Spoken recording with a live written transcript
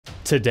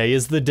Today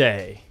is the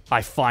day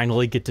I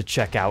finally get to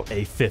check out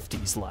a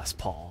 50s Les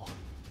Paul.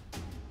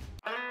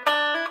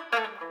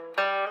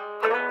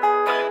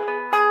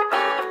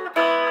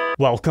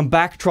 Welcome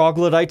back,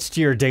 Troglodytes,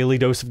 to your daily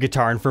dose of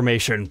guitar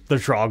information, the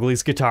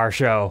Trogly's Guitar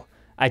Show.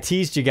 I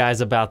teased you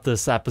guys about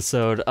this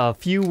episode a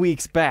few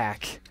weeks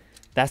back.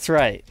 That's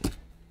right.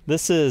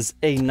 This is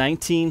a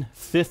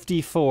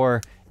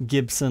 1954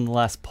 Gibson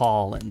Les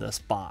Paul in this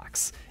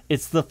box.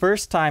 It's the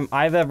first time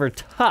I've ever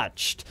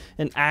touched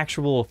an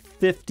actual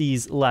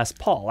 50s Les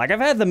Paul. Like,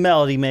 I've had the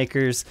Melody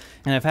Makers,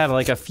 and I've had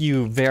like a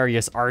few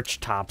various arch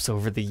tops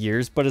over the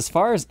years, but as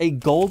far as a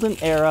golden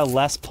era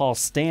Les Paul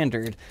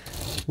standard,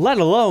 let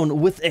alone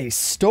with a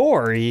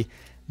story,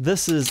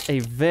 this is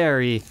a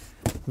very,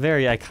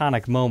 very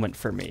iconic moment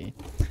for me.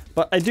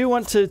 But I do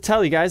want to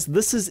tell you guys,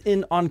 this is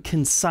in on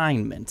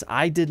consignment.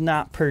 I did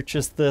not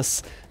purchase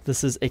this.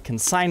 This is a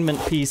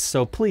consignment piece,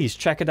 so please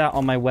check it out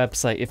on my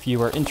website if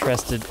you are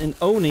interested in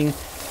owning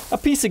a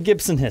piece of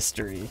Gibson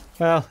history.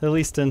 Well, at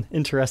least an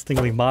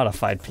interestingly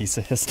modified piece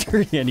of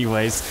history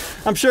anyways.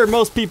 I'm sure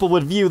most people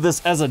would view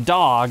this as a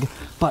dog,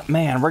 but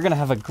man, we're gonna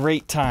have a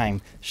great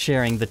time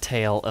sharing the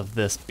tale of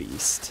this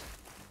beast.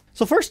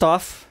 So first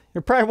off,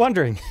 you're probably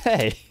wondering,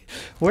 hey,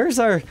 where's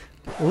our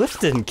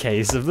Lifton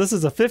case? If this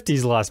is a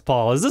 50s Les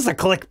Paul, is this a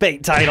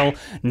clickbait title?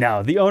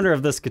 No, the owner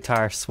of this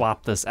guitar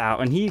swapped this out,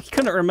 and he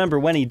couldn't remember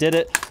when he did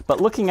it, but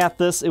looking at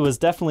this, it was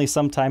definitely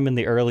sometime in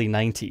the early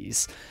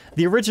 90s.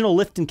 The original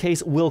Lifton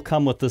case will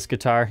come with this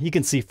guitar. You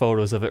can see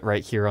photos of it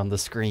right here on the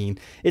screen.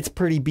 It's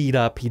pretty beat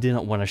up. He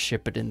didn't want to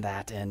ship it in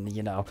that, and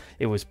you know,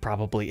 it was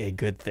probably a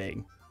good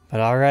thing.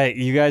 But all right,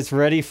 you guys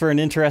ready for an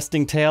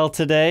interesting tale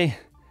today?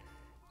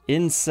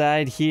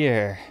 Inside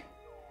here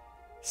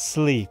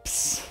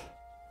sleeps.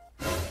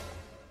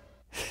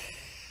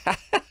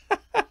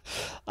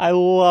 I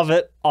love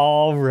it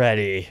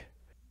already.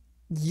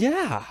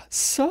 Yeah,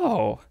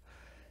 so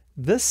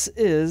this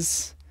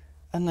is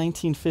a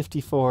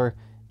 1954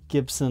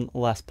 Gibson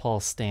Les Paul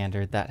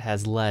standard that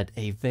has led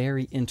a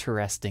very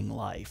interesting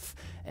life.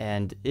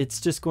 And it's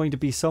just going to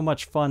be so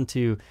much fun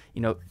to,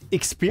 you know,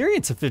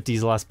 experience a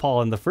 50s Les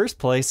Paul in the first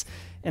place.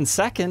 And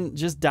second,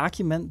 just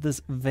document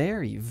this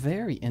very,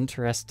 very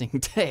interesting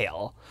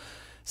tale.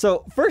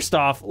 So first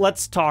off,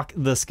 let's talk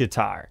this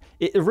guitar.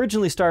 It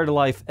originally started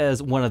life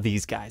as one of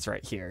these guys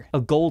right here, a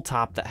gold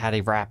top that had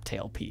a wrap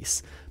tail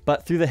piece.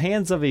 But through the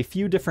hands of a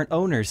few different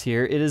owners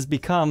here, it has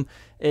become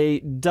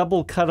a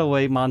double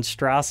cutaway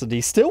monstrosity,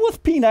 still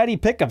with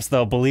P90 pickups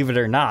though, believe it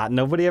or not.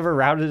 Nobody ever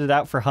routed it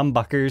out for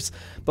humbuckers,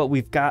 but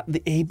we've got the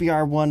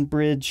ABR1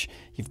 bridge,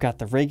 you've got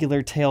the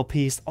regular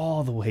tailpiece,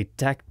 all the way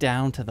decked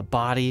down to the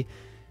body.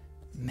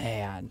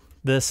 Man,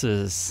 this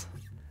is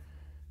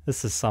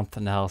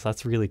something else.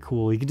 That's really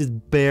cool. You can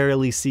just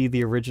barely see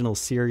the original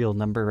serial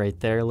number right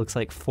there. It looks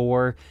like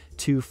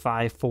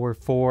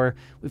 42544.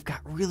 We've got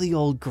really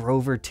old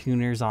Grover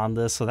tuners on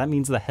this, so that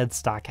means the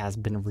headstock has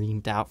been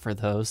reamed out for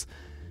those.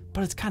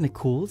 But it's kind of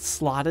cool.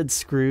 Slotted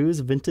screws,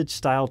 vintage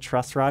style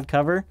truss rod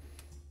cover.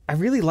 I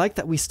really like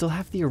that we still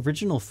have the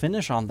original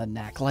finish on the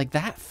neck. Like,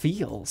 that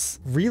feels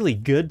really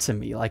good to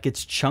me. Like,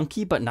 it's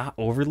chunky, but not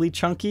overly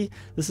chunky.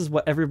 This is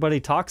what everybody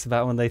talks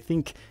about when they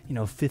think, you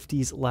know,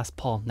 50s Les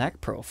Paul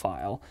neck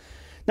profile.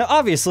 Now,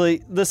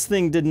 obviously, this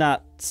thing did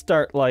not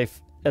start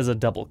life as a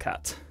double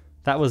cut.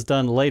 That was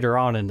done later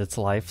on in its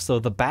life. So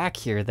the back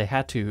here, they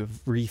had to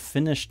have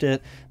refinished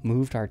it,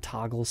 moved our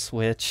toggle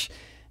switch.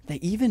 They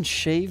even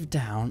shaved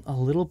down a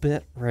little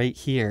bit right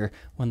here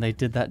when they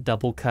did that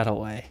double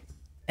cutaway.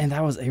 And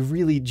that was a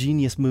really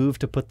genius move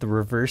to put the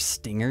reverse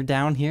stinger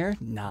down here.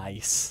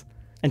 Nice.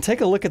 And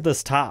take a look at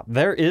this top.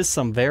 There is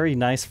some very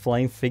nice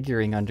flame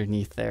figuring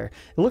underneath there.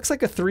 It looks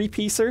like a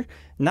three-piecer.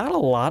 Not a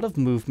lot of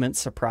movement,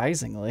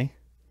 surprisingly.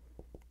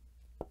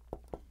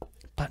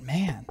 But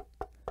man,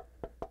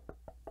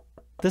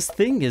 this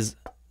thing is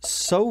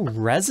so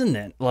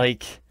resonant.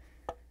 Like,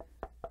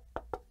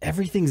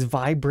 everything's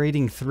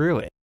vibrating through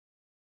it.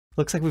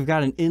 Looks like we've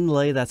got an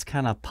inlay that's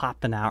kind of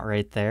popping out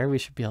right there. We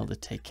should be able to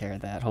take care of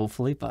that,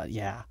 hopefully. But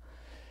yeah,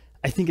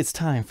 I think it's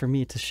time for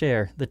me to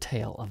share the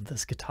tale of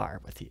this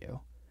guitar with you.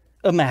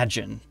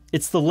 Imagine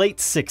it's the late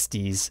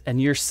 60s and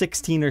you're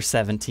 16 or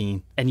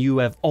 17 and you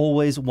have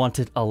always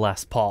wanted a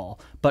Les Paul,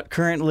 but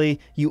currently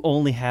you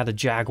only had a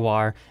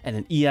Jaguar and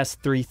an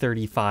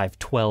ES335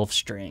 12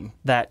 string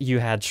that you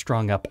had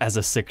strung up as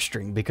a 6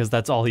 string because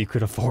that's all you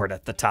could afford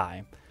at the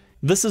time.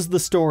 This is the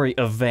story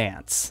of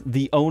Vance,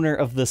 the owner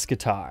of this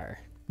guitar.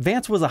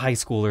 Vance was a high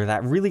schooler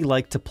that really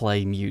liked to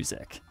play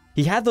music.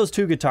 He had those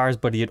two guitars,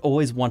 but he had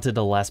always wanted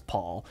a Les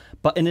Paul.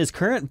 But in his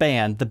current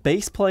band, the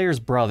bass player's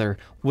brother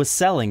was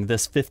selling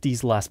this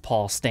 50s Les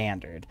Paul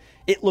standard.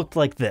 It looked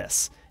like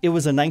this. It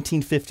was a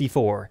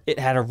 1954. It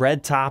had a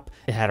red top,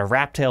 it had a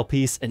wrap tail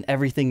piece, and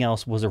everything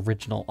else was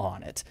original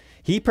on it.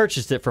 He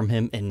purchased it from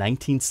him in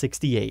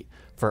 1968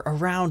 for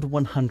around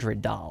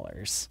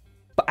 $100.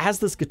 But as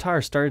this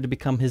guitar started to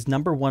become his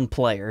 #1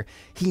 player,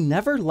 he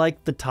never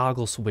liked the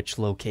toggle switch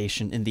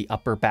location in the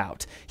upper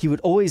bout. He would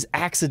always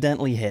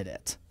accidentally hit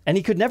it. And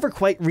he could never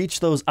quite reach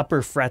those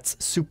upper frets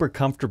super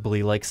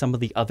comfortably like some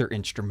of the other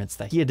instruments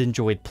that he had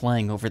enjoyed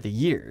playing over the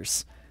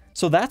years.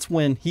 So that's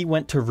when he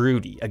went to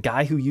Rudy, a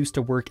guy who used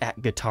to work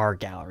at Guitar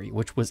Gallery,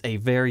 which was a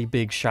very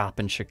big shop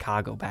in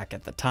Chicago back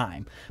at the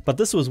time. But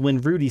this was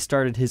when Rudy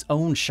started his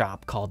own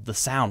shop called the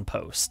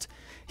Soundpost.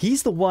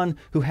 He's the one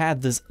who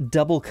had this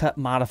double cut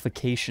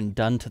modification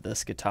done to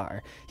this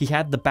guitar. He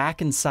had the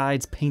back and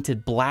sides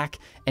painted black,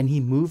 and he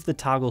moved the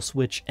toggle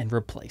switch and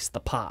replaced the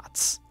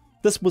pots.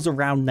 This was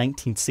around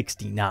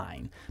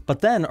 1969, but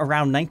then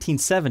around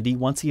 1970,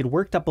 once he had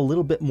worked up a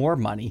little bit more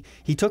money,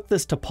 he took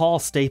this to Paul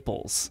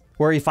Staples,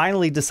 where he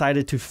finally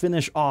decided to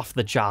finish off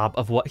the job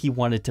of what he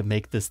wanted to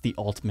make this the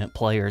ultimate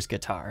player's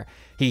guitar.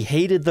 He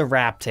hated the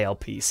wrap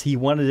tailpiece. He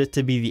wanted it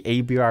to be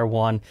the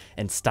ABR1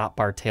 and stop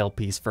bar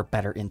tailpiece for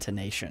better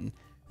intonation.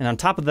 And on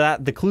top of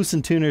that, the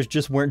Kluson tuners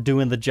just weren't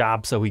doing the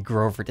job, so he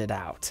grovered it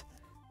out.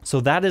 So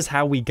that is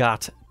how we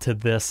got to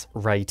this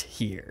right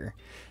here.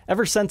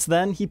 Ever since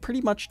then, he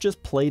pretty much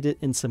just played it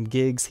in some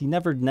gigs. He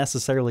never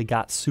necessarily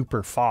got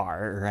super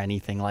far or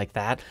anything like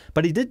that,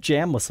 but he did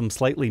jam with some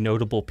slightly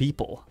notable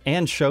people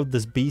and showed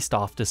this beast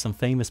off to some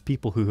famous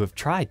people who have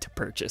tried to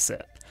purchase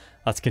it.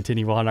 Let's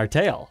continue on our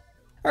tale.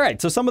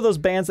 Alright, so some of those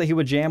bands that he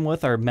would jam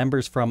with are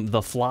members from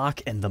The Flock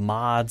and The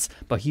Mods,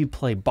 but he'd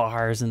play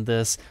bars in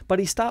this, but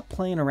he stopped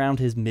playing around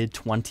his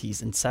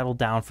mid-20s and settled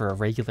down for a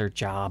regular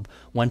job,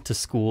 went to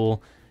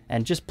school,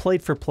 and just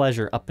played for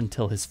pleasure up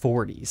until his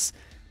 40s.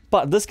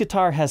 But this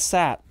guitar has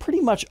sat pretty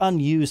much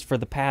unused for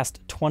the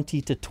past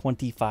 20 to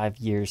 25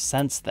 years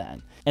since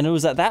then. And it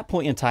was at that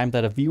point in time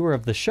that a viewer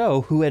of the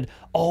show who had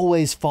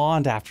always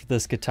fawned after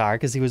this guitar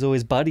because he was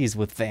always buddies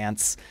with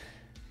Vance,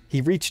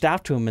 he reached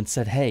out to him and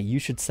said, hey, you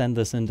should send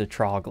this into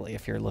Trogly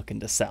if you're looking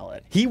to sell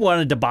it. He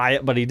wanted to buy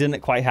it, but he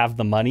didn't quite have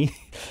the money.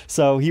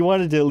 So he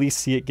wanted to at least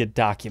see it get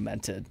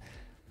documented.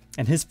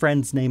 And his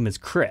friend's name is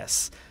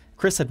Chris.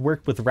 Chris had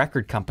worked with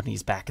record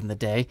companies back in the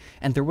day,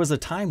 and there was a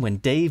time when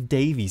Dave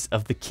Davies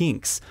of the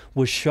Kinks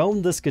was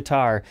shown this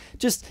guitar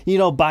just,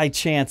 by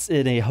chance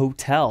in a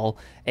hotel,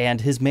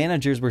 and his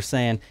managers were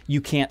saying,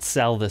 you can't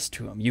sell this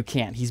to him. You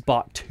can't. He's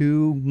bought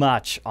too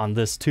much on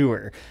this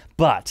tour.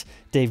 But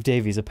Dave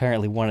Davies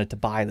apparently wanted to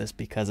buy this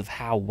because of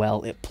how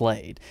well it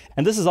played.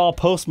 And this is all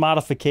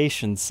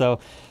post-modification, so,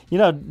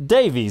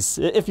 Davies,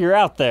 if you're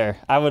out there,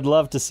 I would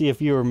love to see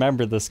if you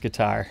remember this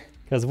guitar.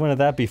 Because wouldn't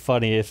that be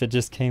funny if it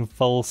just came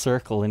full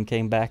circle and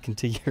came back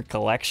into your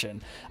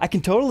collection? I can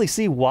totally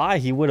see why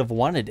he would have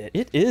wanted it.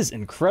 It is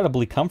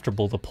incredibly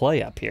comfortable to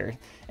play up here.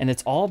 And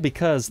it's all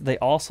because they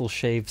also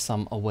shaved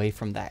some away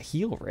from that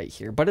heel right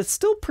here. But it's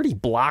still pretty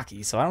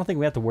blocky, so I don't think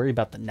we have to worry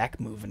about the neck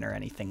moving or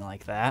anything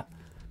like that.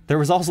 There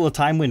was also a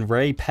time when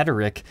Ray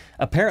Petterick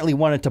apparently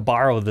wanted to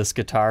borrow this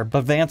guitar,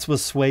 but Vance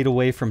was swayed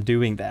away from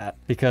doing that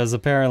because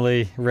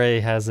apparently Ray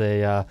has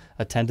a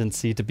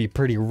tendency to be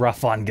pretty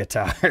rough on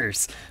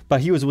guitars.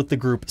 But he was with the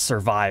group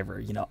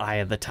Survivor, Eye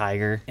of the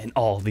Tiger, and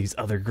all these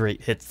other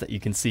great hits that you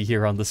can see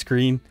here on the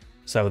screen.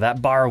 So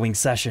that borrowing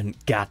session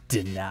got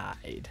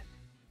denied.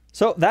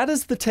 So that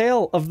is the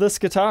tale of this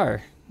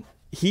guitar.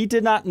 He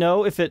did not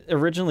know if it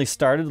originally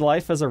started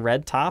life as a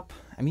red top.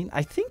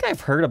 I think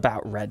I've heard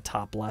about red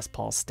top Les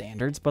Paul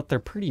standards, but they're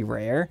pretty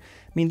rare.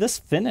 This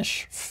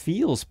finish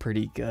feels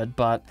pretty good,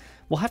 but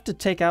we'll have to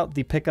take out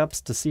the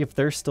pickups to see if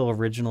they're still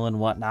original and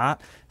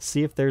whatnot,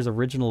 see if there's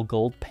original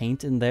gold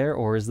paint in there,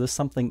 or is this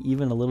something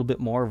even a little bit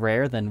more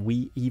rare than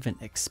we even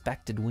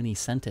expected when he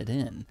sent it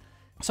in.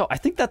 So I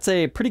think that's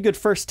a pretty good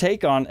first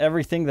take on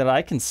everything that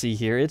I can see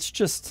here.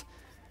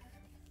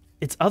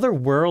 It's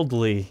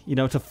otherworldly,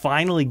 to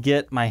finally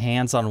get my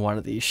hands on one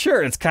of these.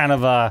 Sure, it's kind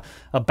of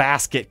a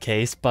basket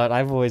case, but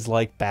I've always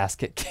liked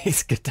basket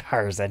case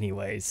guitars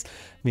anyways.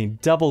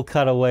 Double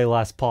cutaway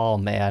Les Paul,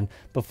 man,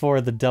 before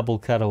the double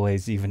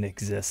cutaways even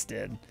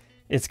existed.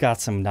 It's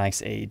got some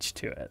nice age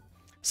to it.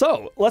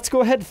 So let's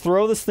go ahead and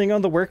throw this thing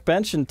on the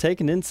workbench and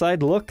take an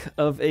inside look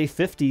of a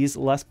 50s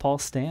Les Paul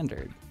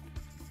standard.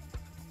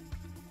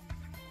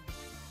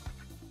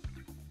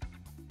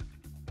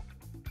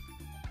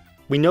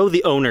 We know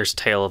the owner's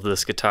tale of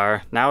this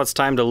guitar. Now it's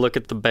time to look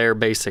at the bare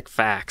basic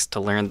facts to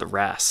learn the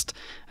rest.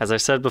 As I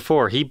said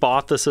before, he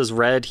bought this as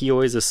red. He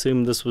always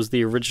assumed this was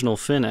the original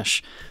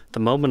finish. The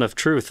moment of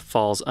truth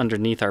falls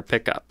underneath our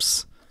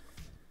pickups.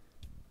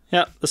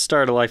 Yep, the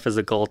start of life is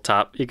a gold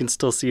top. You can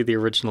still see the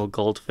original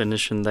gold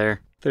finish in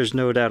there. There's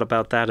no doubt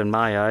about that in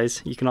my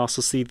eyes. You can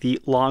also see the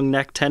long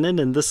neck tenon,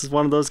 and this is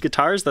one of those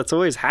guitars that's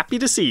always happy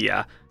to see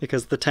ya,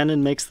 because the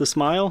tenon makes the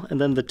smile, and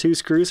then the two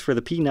screws for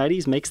the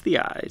P90s makes the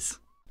eyes.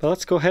 But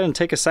let's go ahead and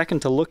take a second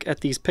to look at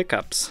these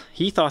pickups.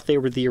 He thought they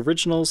were the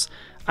originals.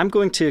 I'm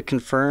going to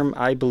confirm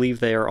I believe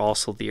they are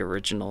also the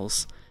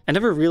originals. I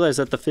never realized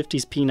that the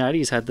 50s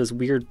P90s had this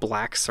weird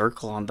black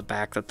circle on the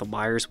back that the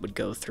wires would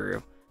go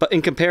through. But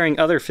in comparing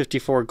other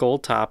 54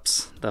 gold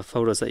tops, the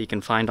photos that you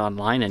can find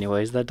online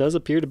anyways, that does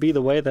appear to be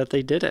the way that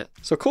they did it.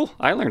 So cool,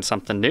 I learned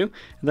something new.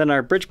 And then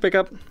our bridge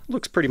pickup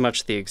looks pretty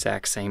much the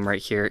exact same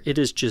right here. It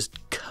is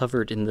just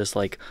covered in this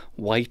like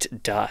white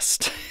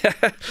dust.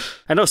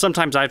 I know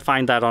sometimes I'd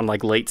find that on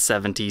like late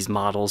 70s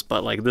models,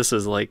 but like this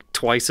is like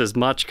twice as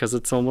much because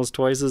it's almost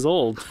twice as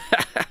old.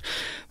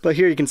 But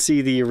here you can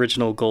see the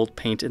original gold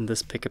paint in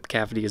this pickup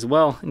cavity as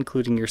well,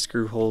 including your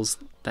screw holes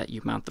that you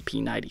mount the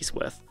P90s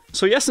with.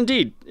 So yes,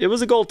 indeed, it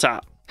was a gold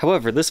top.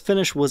 However, this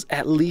finish was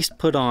at least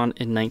put on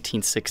in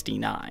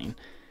 1969.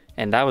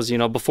 And that was, you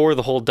know, before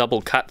the whole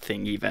double cut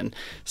thing even.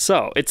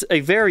 So it's a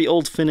very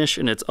old finish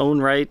in its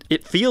own right.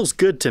 It feels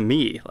good to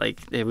me.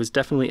 Like, it was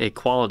definitely a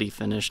quality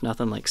finish,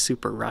 nothing like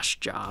super rush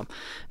job.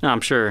 Now,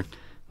 I'm sure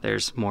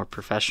there's more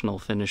professional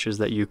finishes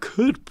that you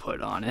could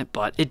put on it,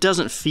 but it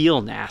doesn't feel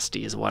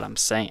nasty is what I'm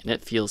saying.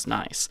 It feels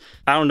nice.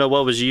 I don't know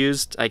what was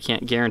used. I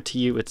can't guarantee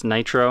you it's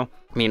nitro.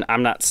 I mean,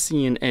 I'm not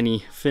seeing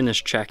any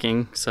finish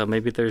checking, so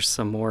maybe there's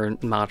some more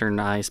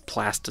modernized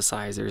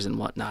plasticizers and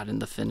whatnot in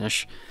the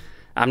finish.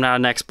 I'm not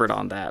an expert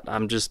on that.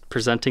 I'm just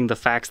presenting the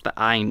facts that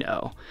I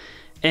know.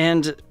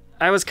 And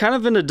I was kind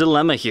of in a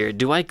dilemma here.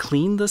 Do I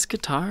clean this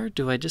guitar?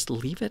 Do I just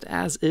leave it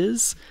as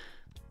is?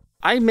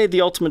 I made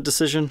the ultimate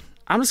decision.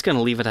 I'm just going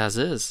to leave it as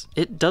is.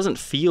 It doesn't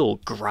feel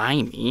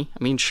grimy.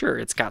 I mean, sure,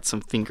 it's got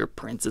some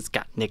fingerprints. It's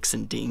got nicks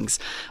and dings.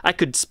 I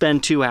could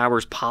spend 2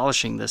 hours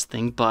polishing this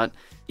thing, but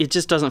it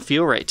just doesn't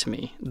feel right to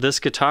me. This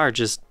guitar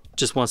just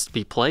wants to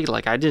be played.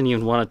 Like, I didn't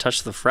even want to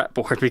touch the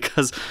fretboard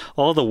because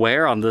all the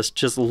wear on this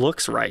just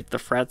looks right. The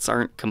frets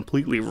aren't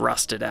completely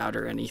rusted out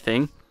or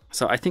anything.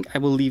 So I think I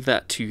will leave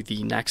that to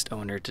the next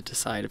owner to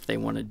decide if they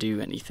want to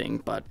do anything.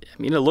 But,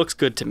 I mean, it looks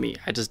good to me.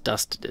 I just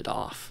dusted it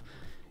off.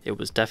 It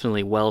was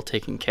definitely well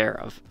taken care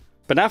of.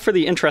 But now for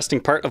the interesting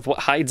part of what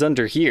hides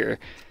under here.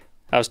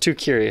 I was too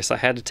curious, I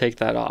had to take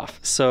that off.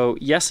 So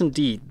yes,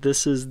 indeed,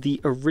 this is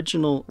the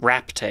original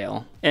wrap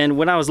tail. And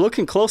when I was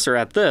looking closer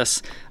at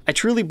this, I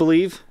truly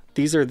believe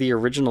these are the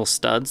original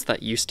studs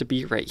that used to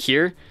be right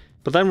here.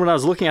 But then when I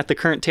was looking at the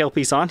current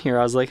tailpiece on here,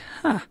 I was like,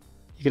 huh,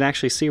 you can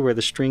actually see where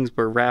the strings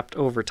were wrapped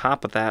over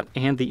top of that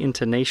and the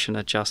intonation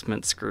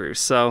adjustment screw.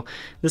 So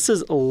this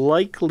is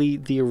likely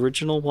the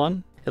original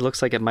one. It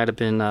looks like it might have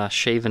been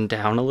shaven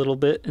down a little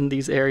bit in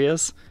these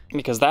areas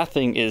because that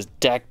thing is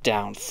decked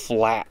down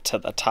flat to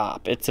the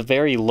top. It's a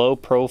very low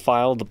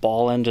profile. The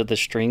ball end of the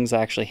strings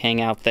actually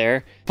hang out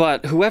there.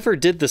 But whoever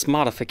did this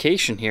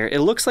modification here, it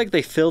looks like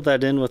they filled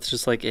that in with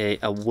just like a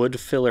wood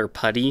filler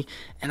putty,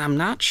 and I'm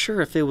not sure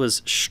if it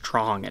was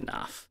strong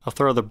enough. I'll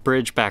throw the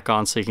bridge back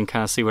on so you can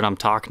kind of see what I'm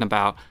talking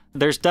about.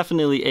 There's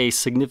definitely a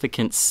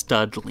significant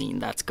stud lean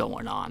that's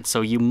going on,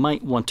 so you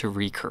might want to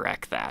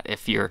recorrect that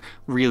if you're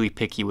really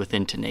picky with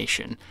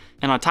intonation.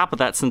 And on top of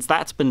that, since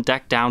that's been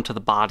decked down to the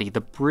body, the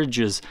bridge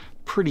is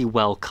pretty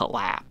well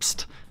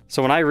collapsed.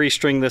 So when I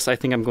restring this, I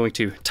think I'm going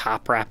to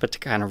top wrap it to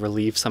kind of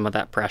relieve some of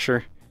that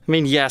pressure. I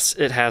mean, yes,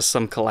 it has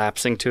some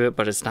collapsing to it,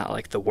 but it's not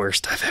like the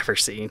worst I've ever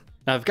seen.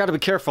 Now, I've got to be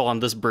careful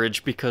on this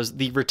bridge because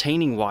the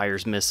retaining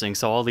wire's missing,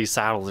 so all these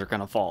saddles are going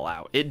to fall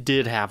out. It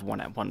did have one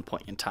at one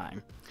point in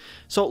time.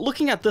 So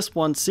looking at this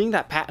one, seeing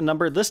that patent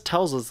number, this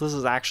tells us this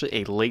is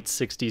actually a late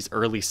 60s,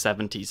 early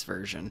 70s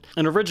version.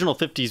 An original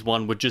 50s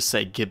one would just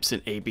say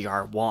Gibson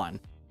ABR1.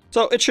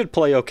 So it should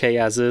play okay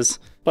as is,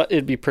 but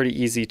it'd be pretty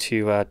easy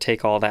to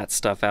take all that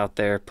stuff out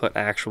there, put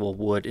actual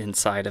wood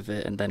inside of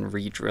it, and then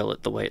re-drill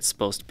it the way it's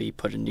supposed to be,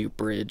 put a new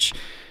bridge.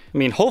 I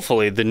mean,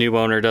 hopefully the new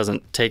owner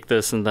doesn't take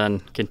this and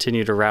then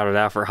continue to route it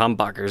out for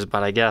humbuckers,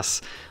 but I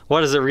guess,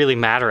 what does it really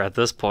matter at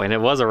this point?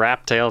 It was a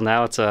wrap tail,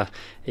 now it's a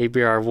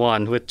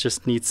ABR1, which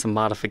just needs some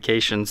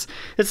modifications.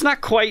 It's not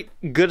quite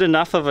good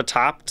enough of a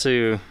top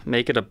to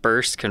make it a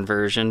burst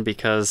conversion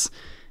because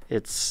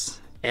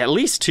it's at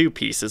least two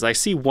pieces. I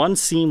see one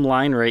seam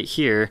line right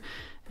here,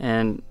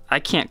 and I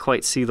can't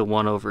quite see the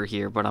one over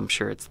here, but I'm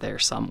sure it's there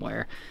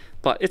somewhere.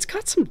 But it's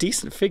got some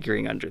decent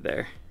figuring under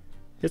there.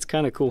 It's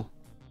kind of cool.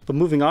 But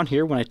moving on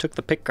here, when I took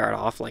the pickguard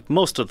off, like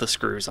most of the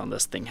screws on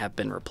this thing have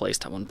been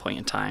replaced at one point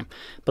in time.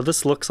 But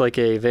this looks like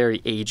a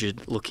very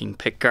aged looking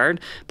pickguard,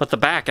 but the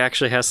back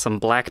actually has some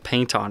black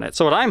paint on it.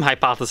 So what I'm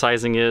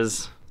hypothesizing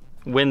is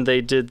when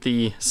they did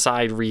the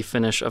side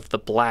refinish of the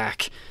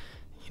black,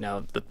 you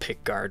know, the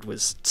pickguard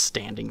was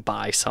standing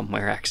by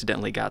somewhere,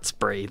 accidentally got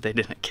sprayed. They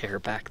didn't care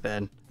back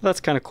then. That's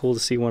kind of cool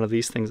to see one of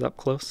these things up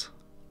close.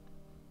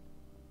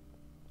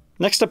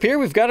 Next up here,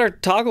 we've got our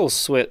toggle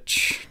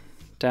switch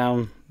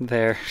down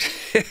there.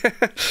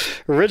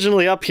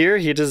 Originally up here,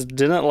 he just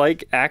didn't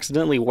like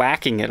accidentally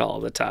whacking it all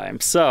the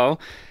time, so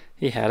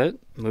he had it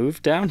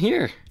moved down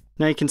here.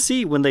 Now you can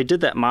see when they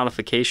did that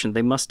modification,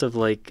 they must have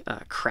like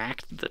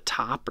cracked the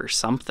top or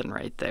something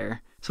right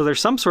there. So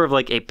there's some sort of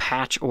like a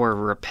patch or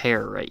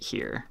repair right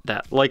here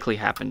that likely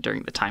happened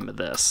during the time of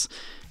this.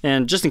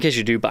 And just in case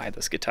you do buy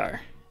this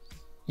guitar,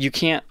 you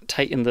can't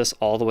tighten this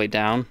all the way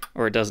down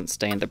or it doesn't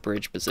stay in the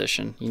bridge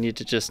position. You need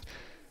to just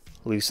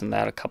loosen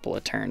that a couple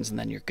of turns and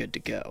then you're good to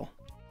go.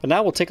 But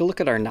now we'll take a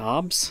look at our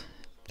knobs.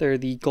 They're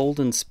the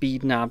golden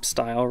speed knob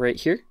style right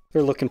here.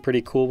 They're looking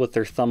pretty cool with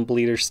their thumb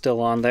bleeders still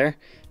on there.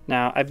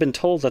 Now, I've been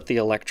told that the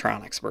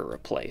electronics were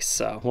replaced,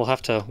 so we'll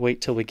have to wait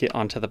till we get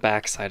onto the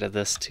back side of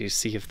this to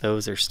see if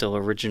those are still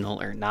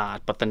original or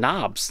not. But the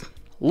knobs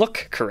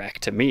look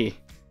correct to me.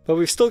 But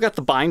we've still got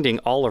the binding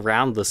all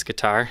around this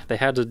guitar. They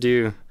had to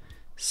do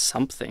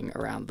something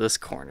around this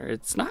corner.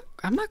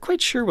 I'm not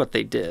quite sure what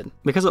they did,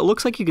 because it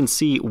looks like you can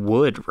see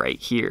wood right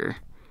here.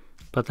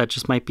 But that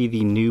just might be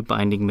the new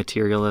binding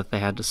material that they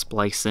had to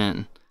splice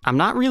in. I'm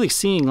not really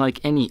seeing like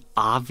any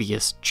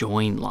obvious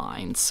join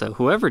lines, so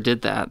whoever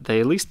did that,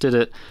 they at least did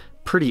it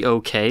pretty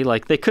okay.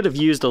 Like they could have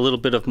used a little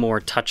bit of more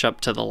touch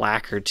up to the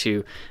lacquer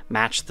to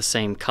match the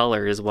same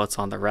color as what's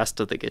on the rest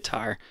of the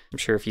guitar. I'm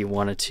sure if you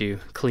wanted to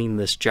clean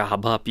this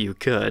job up, you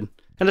could.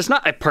 And it's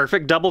not a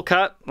perfect double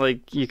cut,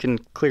 like you can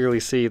clearly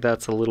see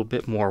that's a little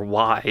bit more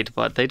wide,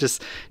 but they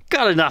just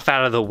got enough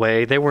out of the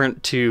way. They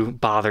weren't too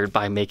bothered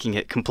by making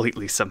it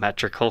completely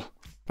symmetrical.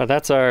 But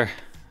that's our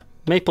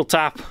maple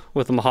top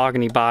with a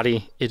mahogany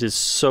body. It is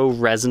so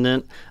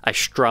resonant. I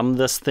strum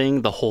this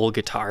thing, the whole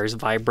guitar is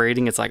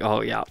vibrating. It's like,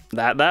 oh yeah,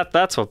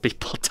 that's what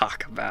people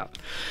talk about.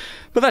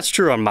 But that's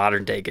true on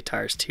modern day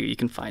guitars too. You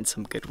can find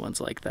some good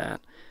ones like that.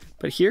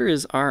 But here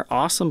is our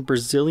awesome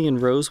Brazilian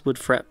rosewood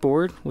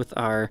fretboard with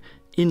our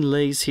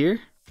inlays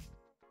here.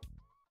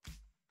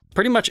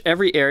 Pretty much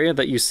every area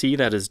that you see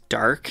that is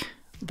dark,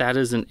 that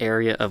is an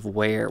area of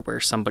wear where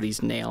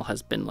somebody's nail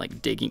has been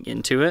like digging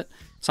into it.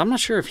 So I'm not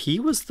sure if he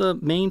was the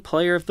main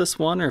player of this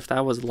one or if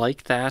that was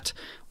like that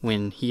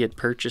when he had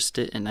purchased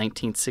it in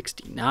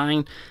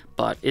 1969,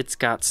 but it's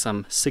got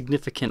some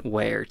significant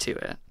wear to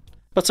it.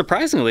 But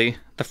surprisingly,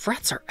 the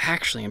frets are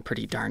actually in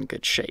pretty darn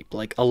good shape.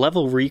 Like a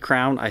level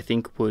recrown I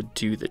think would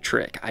do the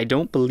trick. I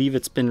don't believe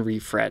it's been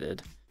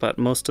refretted, but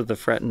most of the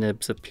fret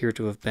nibs appear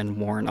to have been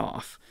worn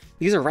off.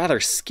 These are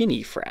rather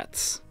skinny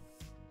frets.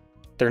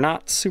 They're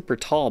not super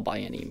tall by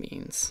any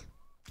means.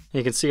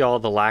 You can see all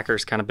the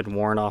lacquer's kind of been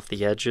worn off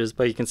the edges,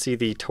 but you can see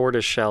the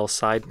tortoiseshell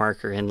side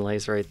marker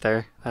inlays right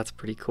there. That's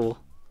pretty cool.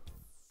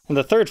 And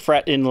the third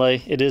fret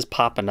inlay, it is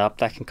popping up.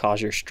 That can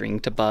cause your string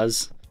to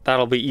buzz.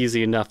 That'll be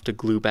easy enough to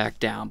glue back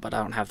down, but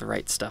I don't have the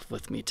right stuff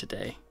with me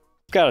today.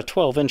 We've got a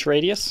 12-inch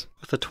radius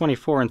with a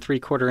 24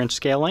 3/4-inch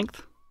scale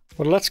length.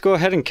 Well, let's go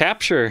ahead and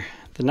capture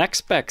the neck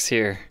specs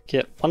here.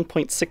 Get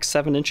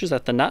 1.67 inches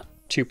at the nut,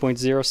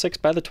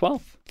 2.06 by the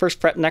 12th. First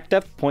fret neck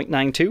depth,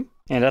 0.92.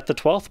 And at the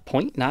 12th,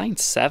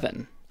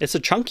 0.97. It's a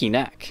chunky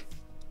neck.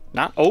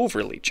 Not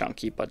overly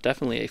chunky, but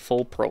definitely a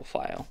full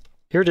profile.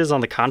 Here it is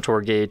on the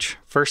contour gauge.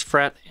 First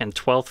fret and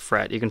 12th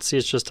fret. You can see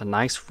it's just a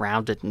nice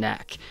rounded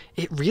neck.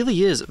 It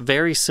really is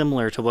very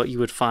similar to what you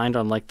would find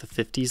on like the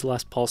 50s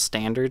Les Paul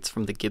standards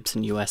from the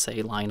Gibson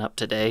USA lineup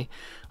today.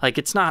 Like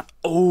it's not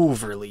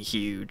overly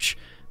huge,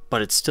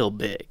 but it's still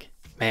big.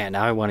 Man,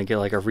 now I want to get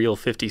like a real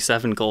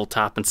 57 gold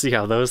top and see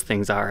how those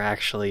things are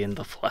actually in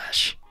the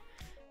flesh.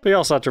 But you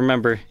also have to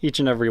remember, each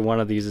and every one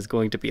of these is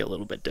going to be a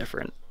little bit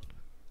different.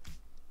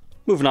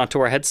 Moving on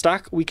to our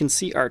headstock, we can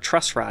see our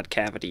truss rod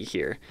cavity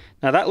here.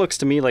 Now that looks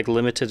to me like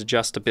limited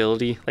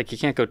adjustability, like you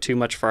can't go too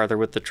much farther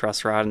with the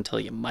truss rod until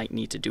you might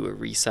need to do a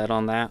reset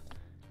on that.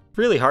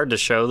 Really hard to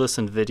show this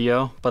in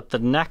video, but the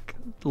neck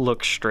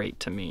looks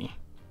straight to me.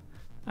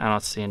 I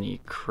don't see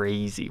any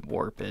crazy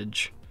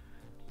warpage.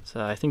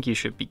 So I think you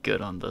should be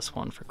good on this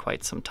one for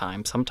quite some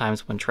time.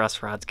 Sometimes when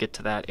truss rods get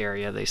to that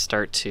area, they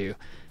start to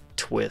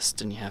twist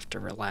and you have to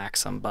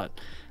relax them, but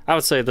I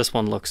would say this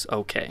one looks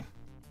okay.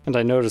 And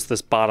I noticed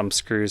this bottom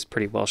screw is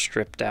pretty well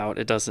stripped out.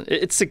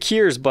 It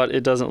secures, but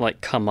it doesn't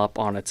like come up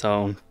on its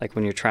own like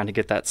when you're trying to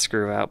get that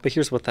screw out. But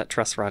here's what that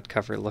truss rod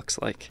cover looks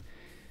like.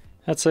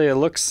 I'd say it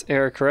looks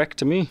error correct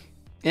to me.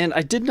 And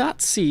I did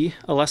not see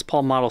a Les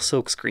Paul model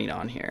silkscreen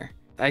on here.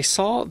 I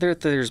saw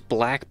there's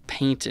black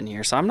paint in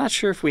here, so I'm not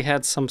sure if we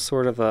had some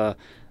sort of a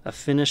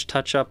finish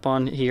touch up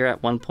on here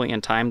at one point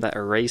in time that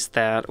erased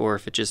that, or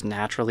if it just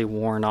naturally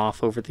worn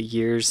off over the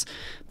years.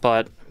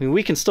 But I mean,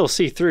 we can still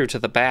see through to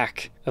the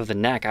back of the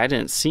neck. I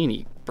didn't see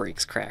any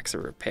breaks, cracks,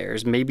 or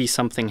repairs. Maybe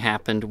something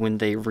happened when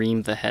they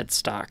reamed the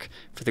headstock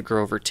for the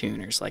Grover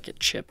tuners, like it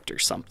chipped or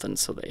something,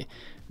 so they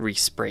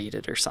resprayed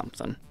it or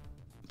something.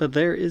 But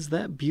there is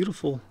that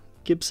beautiful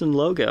Gibson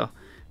logo.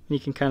 You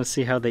can kind of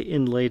see how they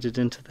inlaid it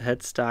into the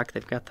headstock.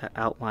 They've got that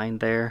outline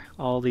there.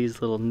 All these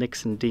little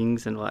nicks and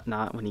dings and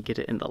whatnot when you get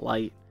it in the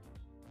light.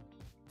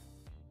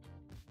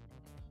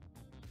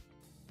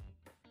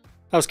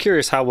 I was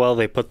curious how well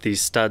they put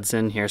these studs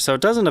in here. So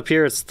it doesn't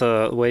appear it's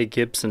the way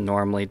Gibson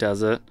normally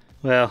does it.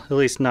 Well, at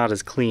least not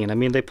as clean. I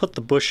mean, they put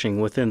the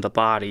bushing within the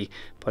body,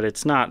 but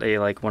it's not a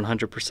like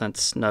 100%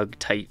 snug,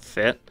 tight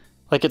fit.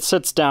 Like it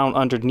sits down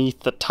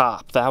underneath the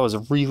top. That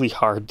was really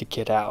hard to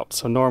get out.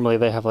 So normally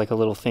they have like a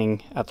little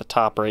thing at the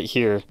top right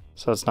here,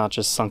 so it's not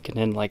just sunken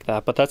in like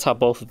that. But that's how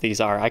both of these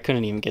are. I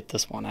couldn't even get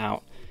this one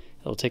out.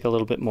 It'll take a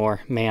little bit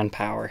more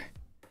manpower.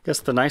 I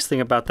guess the nice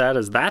thing about that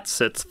is that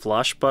sits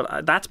flush,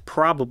 but that's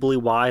probably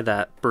why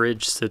that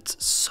bridge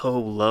sits so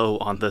low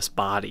on this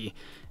body,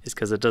 is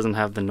because it doesn't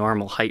have the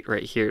normal height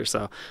right here.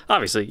 So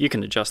obviously you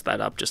can adjust that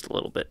up just a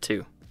little bit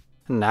too.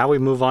 Now we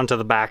move on to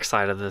the back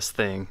side of this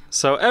thing.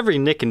 So every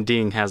nick and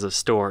ding has a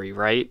story,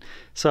 right?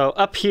 So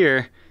up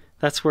here,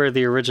 that's where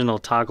the original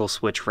toggle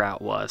switch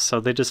route was. So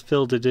they just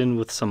filled it in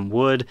with some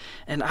wood.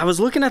 And I was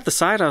looking at the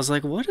side, I was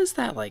like, what is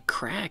that, like,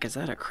 crack? Is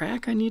that a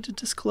crack I need to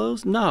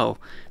disclose? No,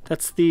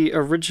 that's the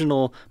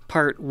original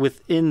part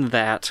within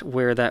that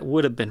where that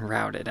would have been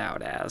routed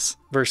out as,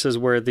 versus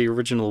where the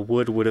original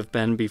wood would have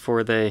been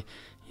before they,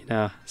 you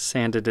know,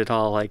 sanded it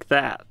all like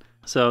that.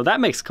 So that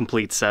makes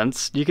complete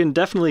sense. You can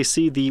definitely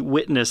see the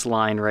witness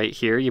line right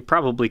here. You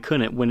probably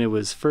couldn't when it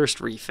was first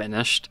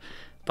refinished,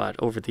 but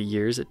over the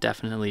years it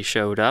definitely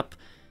showed up.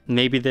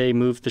 Maybe they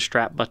moved the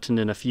strap button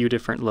in a few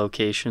different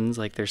locations,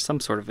 like there's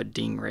some sort of a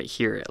ding right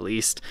here at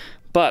least.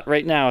 But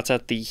right now it's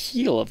at the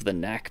heel of the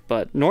neck,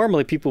 but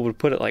normally people would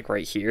put it like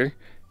right here.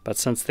 But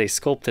since they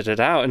sculpted it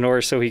out in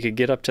order so he could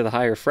get up to the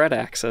higher fret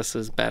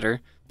accesses better,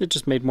 it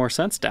just made more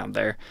sense down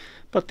there.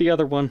 But the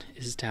other one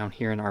is down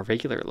here in our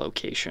regular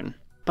location.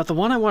 But the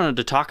one I wanted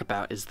to talk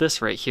about is this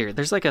right here.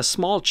 There's like a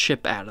small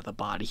chip out of the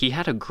body. He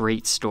had a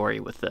great story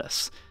with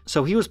this.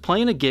 So he was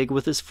playing a gig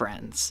with his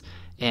friends,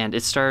 and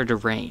it started to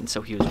rain.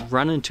 So he was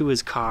running to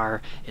his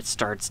car, it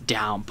starts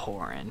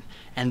downpouring.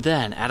 And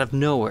then, out of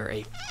nowhere,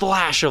 a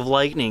flash of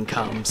lightning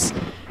comes.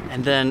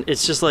 And then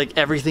it's just like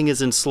everything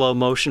is in slow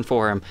motion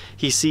for him.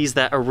 He sees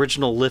that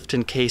original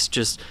lift-in case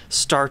just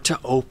start to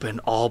open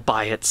all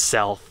by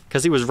itself.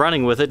 Because he was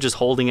running with it, just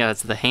holding it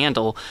as the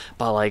handle,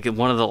 but like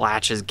one of the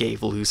latches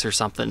gave loose or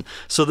something.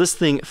 So this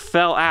thing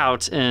fell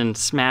out and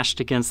smashed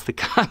against the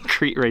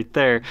concrete right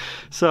there.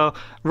 So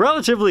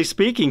relatively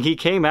speaking, he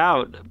came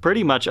out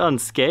pretty much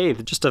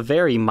unscathed, just a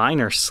very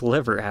minor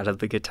sliver out of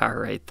the guitar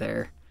right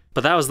there.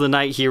 But that was the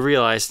night he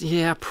realized,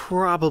 yeah,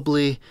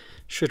 probably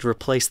should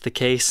replace the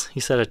case. He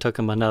said it took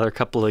him another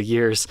couple of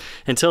years.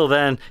 Until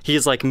then,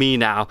 he's like me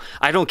now.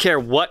 I don't care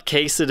what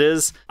case it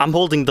is. I'm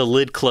holding the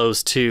lid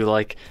closed too.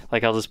 Like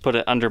I'll just put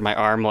it under my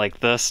arm like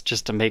this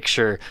just to make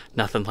sure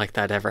nothing like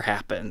that ever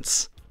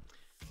happens.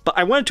 But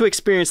I wanted to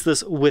experience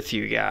this with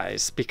you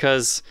guys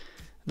because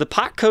the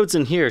pot codes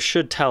in here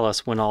should tell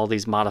us when all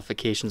these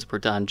modifications were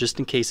done, just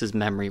in case his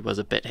memory was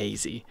a bit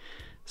hazy.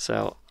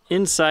 So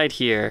inside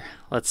here,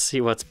 let's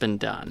see what's been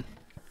done.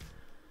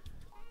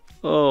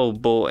 Oh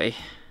boy,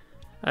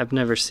 I've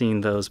never seen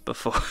those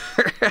before.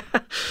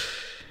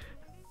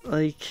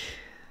 Like,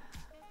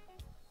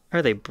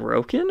 are they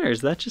broken or is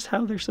that just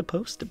how they're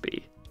supposed to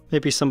be?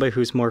 Maybe somebody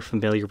who's more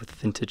familiar with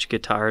vintage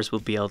guitars will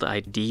be able to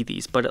ID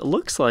these, but it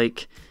looks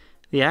like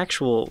the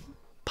actual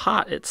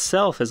pot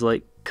itself is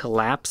like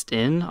collapsed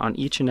in on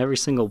each and every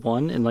single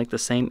one in like the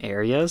same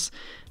areas.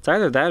 It's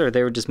either that or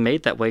they were just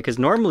made that way, because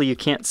normally you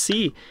can't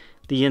see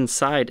the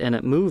inside and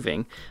it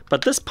moving,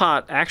 but this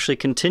pot actually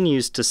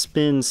continues to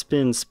spin.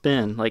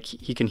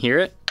 Like you can hear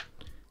it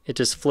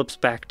just flips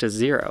back to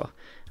 0.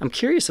 I'm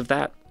curious if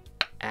that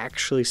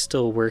actually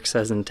still works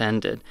as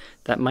intended.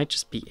 That might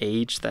just be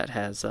age that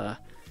has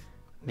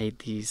made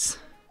these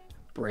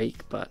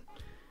break, but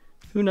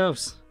who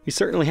knows. You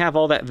certainly have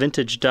all that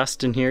vintage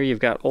dust in here. You've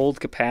got old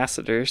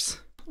capacitors,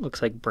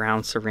 looks like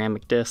brown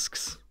ceramic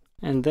discs,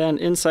 and then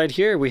inside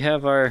here we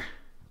have our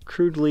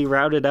crudely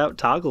routed out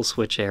toggle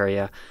switch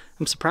area.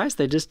 I'm surprised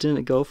they just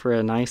didn't go for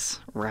a nice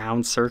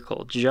round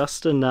circle,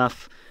 just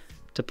enough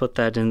to put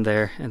that in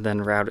there and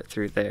then route it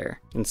through there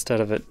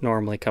instead of it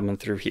normally coming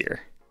through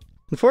here.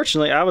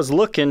 Unfortunately, I was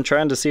looking,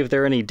 trying to see if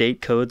there are any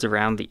date codes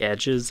around the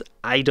edges.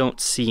 I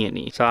don't see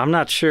any, so I'm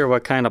not sure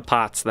what kind of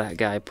pots that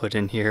guy put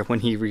in here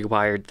when he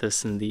rewired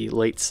this in the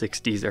late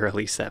 60s,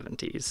 early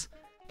 70s.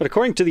 But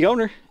according to the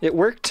owner, it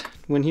worked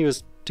when he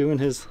was doing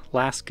his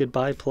last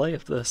goodbye play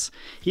of this.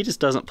 He just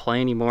doesn't play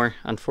anymore.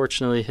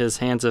 Unfortunately, his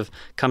hands have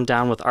come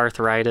down with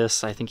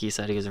arthritis. I think he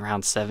said he was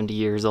around 70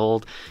 years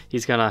old.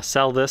 He's gonna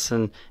sell this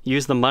and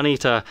use the money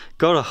to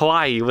go to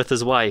Hawaii with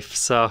his wife,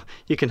 so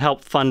you can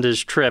help fund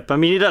his trip. I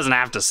mean, he doesn't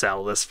have to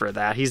sell this for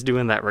that. He's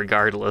doing that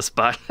regardless,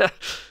 but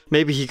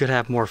maybe he could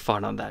have more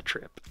fun on that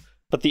trip.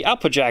 But the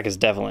output jack has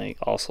definitely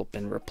also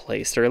been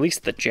replaced, or at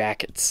least the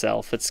jack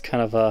itself. It's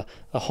kind of a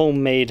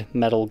homemade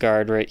metal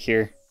guard right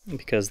here,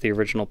 because the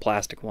original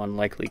plastic one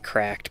likely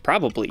cracked,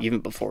 probably even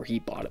before he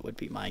bought it would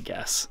be my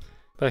guess.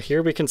 But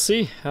here we can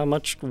see how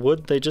much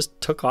wood they just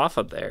took off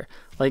of there.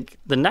 Like,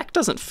 the neck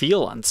doesn't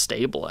feel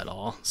unstable at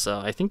all, so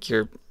I think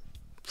you're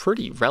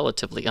pretty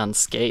relatively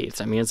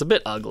unscathed. I mean, it's a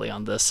bit ugly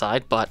on this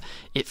side, but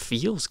it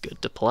feels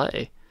good to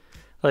play.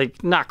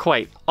 Like, not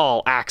quite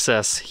all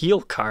access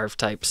heel carve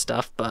type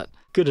stuff, but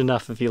good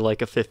enough if you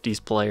like a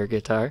 50s player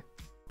guitar.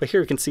 But here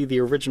we can see the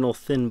original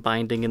thin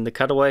binding in the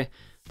Cutaway.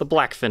 The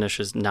black finish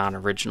is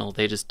non-original.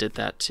 They just did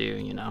that to,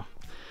 you know,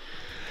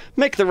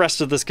 make the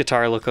rest of this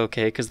guitar look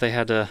okay, because they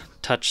had to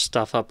touch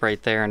stuff up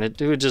right there, and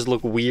it would just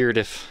look weird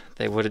if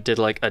they would have did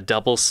like a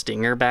double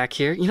stinger back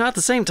here. You know, at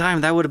the same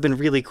time, that would have been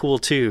really cool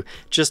too.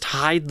 Just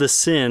hide the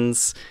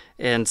sins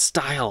and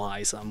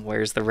stylize them,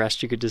 whereas the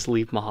rest you could just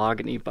leave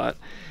mahogany. But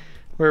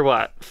we're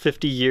what,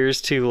 50 years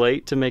too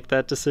late to make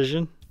that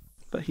decision?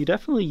 But he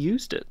definitely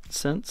used it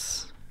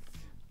since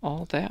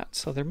all that,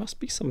 so there must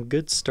be some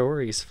good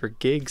stories for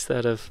gigs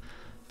that have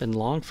been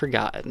long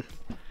forgotten.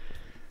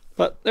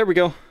 But there we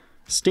go.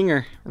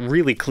 Stinger,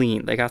 really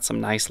clean. They got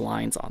some nice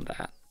lines on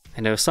that.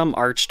 I know some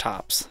arch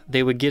tops,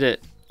 they would get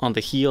it on the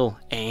heel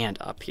and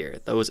up here.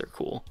 Those are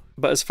cool.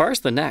 But as far as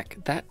the neck,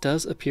 that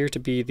does appear to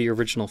be the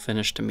original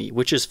finish to me,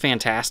 which is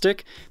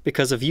fantastic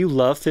because if you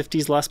love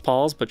 50s Les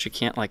Pauls, but you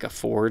can't like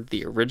afford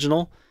the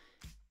original,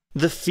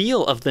 the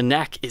feel of the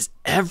neck is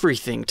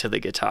everything to the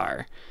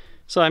guitar.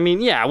 So, I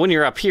mean, yeah, when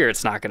you're up here,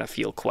 it's not going to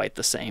feel quite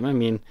the same. I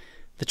mean,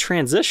 the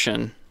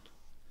transition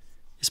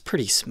is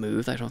pretty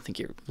smooth. I don't think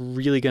you're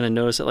really going to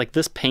notice it. Like,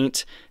 this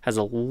paint has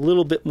a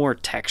little bit more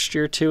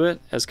texture to it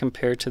as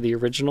compared to the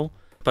original.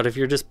 But if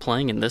you're just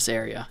playing in this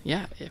area,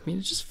 yeah, I mean,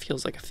 it just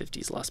feels like a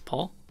 50s Les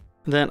Paul.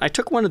 Then I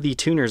took one of the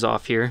tuners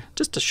off here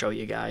just to show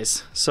you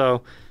guys.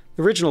 So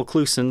the original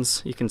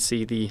Clusons, you can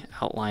see the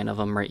outline of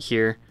them right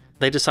here.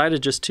 They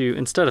decided just to,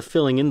 instead of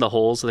filling in the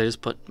holes, they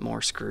just put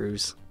more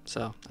screws.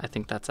 So I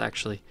think that's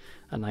actually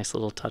a nice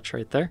little touch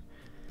right there.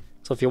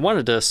 So if you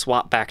wanted to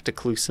swap back to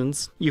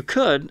Clusons, you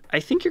could.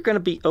 I think you're going to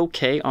be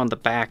okay on the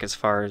back as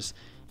far as,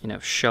 you know,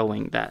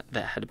 showing that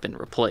that had been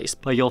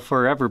replaced. But you'll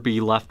forever be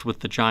left with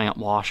the giant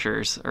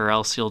washers, or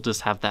else you'll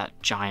just have that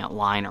giant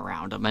line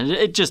around them, and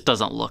it just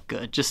doesn't look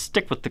good. Just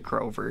stick with the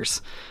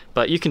Grovers.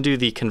 But you can do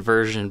the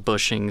conversion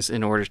bushings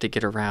in order to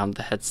get around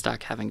the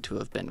headstock having to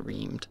have been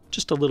reamed.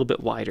 Just a little bit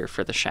wider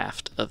for the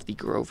shaft of the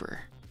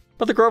Grover.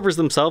 But the Grovers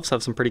themselves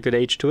have some pretty good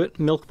age to it.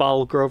 Milk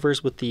bottle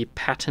Grovers with the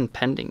patent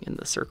pending in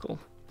the circle.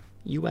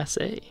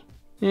 USA.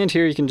 And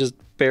here you can just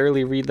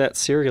barely read that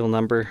serial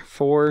number,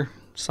 4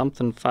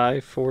 something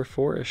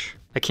 544-ish.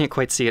 I can't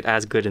quite see it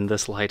as good in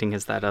this lighting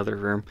as that other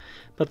room,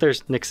 but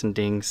there's nicks and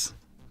dings.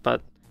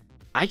 But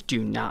I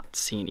do not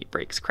see any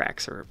breaks,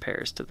 cracks, or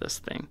repairs to this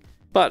thing.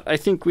 But I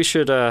think we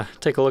should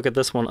take a look at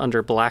this one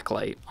under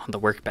blacklight on the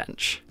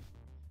workbench.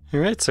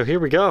 Alright, so here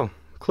we go.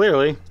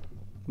 Clearly,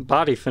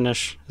 body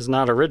finish is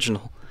not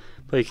original,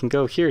 but you can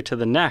go here to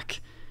the neck,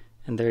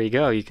 and there you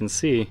go, you can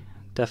see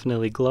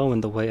definitely glowing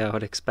the way I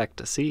would expect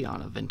to see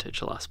on a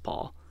vintage Les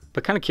Paul.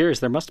 But kind of curious,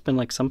 there must have been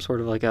like some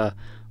sort of like a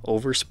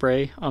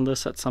overspray on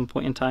this at some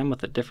point in time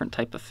with a different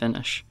type of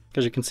finish.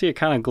 Because you can see it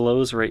kind of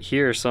glows right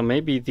here, so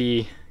maybe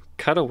the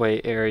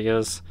cutaway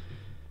areas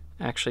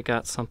actually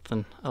got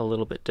something a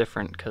little bit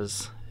different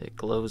because it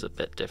glows a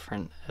bit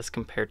different as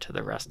compared to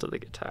the rest of the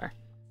guitar.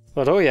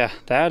 But oh yeah,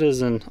 that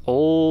is an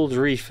old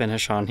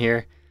refinish on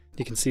here.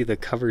 You can see the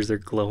covers are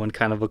glowing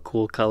kind of a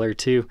cool color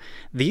too.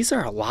 These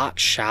are a lot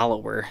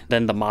shallower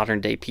than the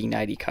modern day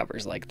P90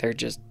 covers. Like they're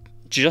just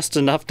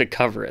enough to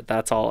cover it,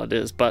 that's all it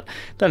is. But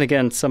then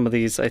again, some of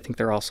these, I think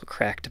they're also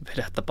cracked a bit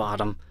at the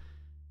bottom.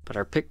 But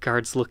our pick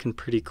guard's looking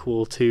pretty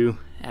cool too,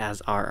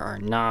 as are our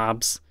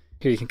knobs.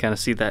 Here you can kind of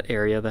see that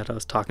area that I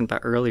was talking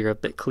about earlier a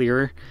bit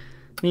clearer.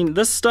 I mean,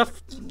 this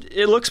stuff,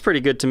 it looks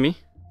pretty good to me.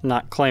 I'm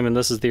not claiming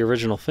this is the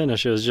original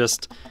finish, it was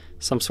just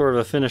some sort of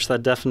a finish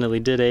that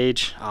definitely did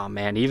age. Oh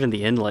man, even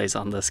the inlays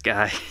on this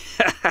guy.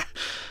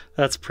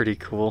 That's pretty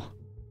cool.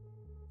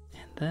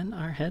 And then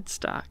our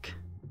headstock.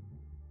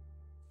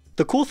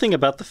 The cool thing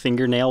about the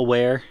fingernail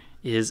wear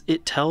is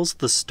it tells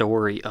the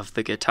story of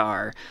the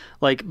guitar.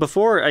 Like,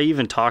 before I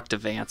even talked to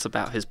Vance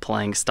about his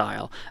playing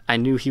style, I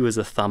knew he was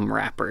a thumb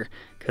rapper.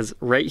 Because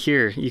right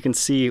here, you can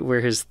see where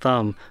his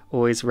thumb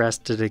always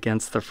rested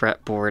against the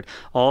fretboard.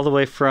 All the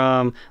way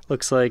from,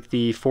 looks like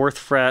the 4th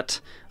fret,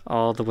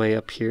 all the way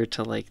up here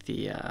to like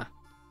the,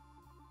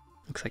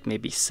 looks like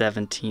maybe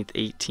 17th,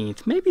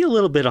 18th, maybe a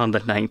little bit on the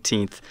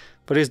 19th.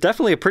 But he's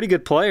definitely a pretty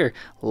good player.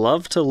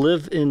 Love to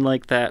live in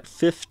like that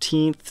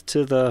 15th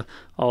to the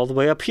all the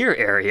way up here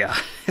area.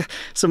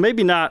 So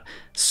maybe not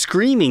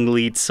screaming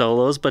lead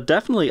solos, but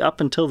definitely up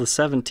until the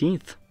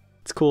 17th.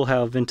 It's cool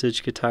how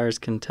vintage guitars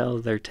can tell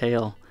their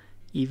tale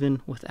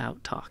even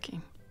without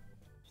talking.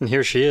 And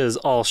here she is,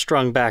 all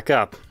strung back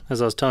up.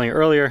 As I was telling you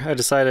earlier, I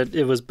decided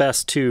it was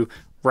best to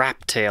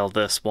wrap tail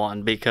this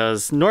one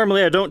because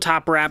normally I don't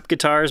top wrap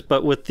guitars,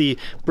 but with the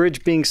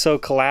bridge being so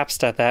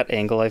collapsed at that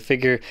angle, I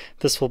figure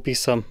this will be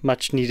some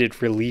much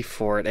needed relief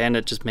for it, and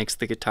it just makes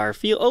the guitar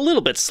feel a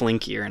little bit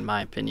slinkier in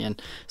my opinion.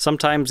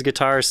 Sometimes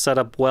guitars set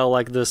up well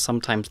like this,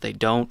 sometimes they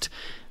don't.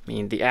 I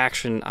mean, the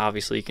action,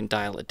 obviously you can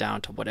dial it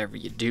down to whatever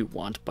you do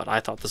want, but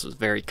I thought this was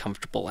very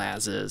comfortable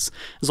as is.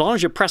 As long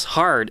as you press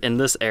hard in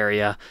this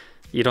area,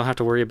 you don't have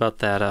to worry about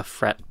that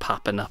fret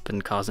popping up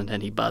and causing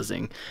any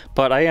buzzing.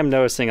 But I am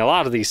noticing a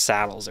lot of these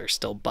saddles are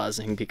still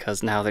buzzing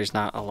because now there's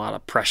not a lot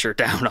of pressure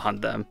down on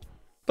them.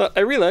 But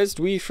I realized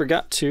we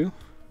forgot to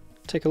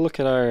take a look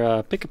at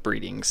our pickup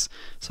readings.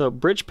 So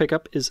bridge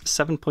pickup is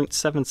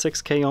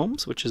 7.76 k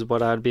ohms, which is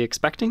what I'd be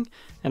expecting.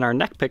 And our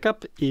neck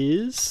pickup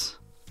is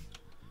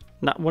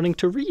not wanting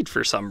to read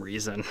for some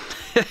reason.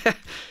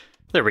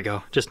 There we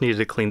go, just needed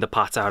to clean the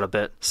pots out a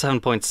bit.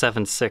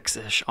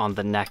 7.76-ish on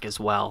the neck as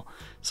well.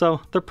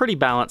 So they're pretty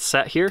balanced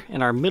set here,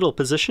 and our middle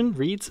position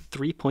reads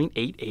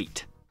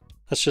 3.88.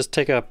 Let's just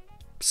take a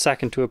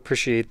second to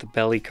appreciate the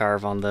belly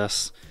carve on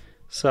this.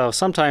 So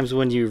sometimes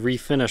when you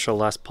refinish a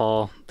Les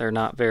Paul, they're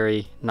not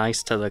very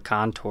nice to the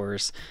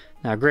contours.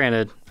 Now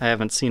granted, I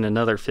haven't seen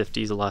another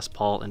 50s Les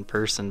Paul in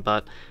person,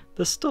 but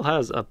this still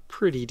has a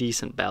pretty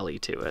decent belly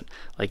to it.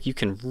 Like, you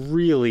can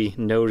really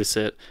notice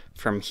it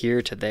from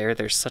here to there.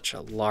 There's such a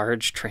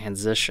large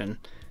transition.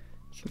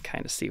 You can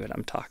kind of see what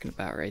I'm talking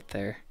about right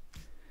there.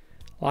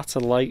 Lots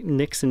of light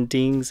nicks and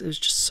dings. It was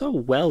just so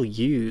well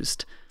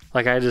used.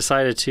 Like, I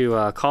decided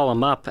to call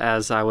him up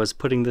as I was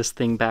putting this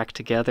thing back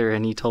together,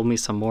 and he told me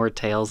some more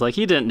tales. Like,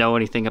 he didn't know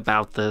anything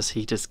about this.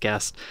 He just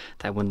guessed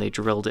that when they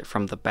drilled it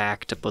from the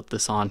back to put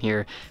this on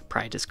here,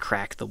 probably just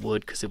cracked the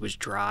wood because it was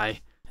dry.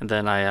 And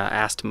then I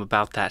asked him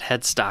about that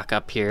headstock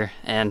up here,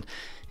 and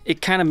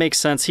it kind of makes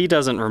sense. He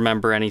doesn't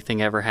remember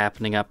anything ever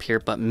happening up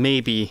here, but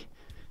maybe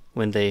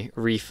when they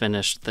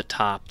refinished the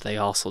top, they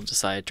also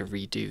decided to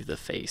redo the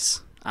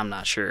face. I'm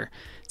not sure.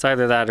 It's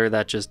either that or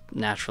that just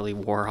naturally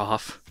wore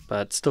off.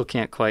 But still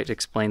can't quite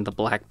explain the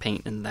black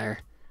paint in there.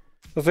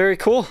 But very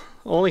cool.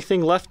 Only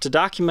thing left to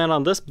document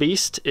on this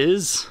beast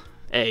is,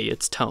 A,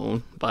 its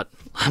tone, but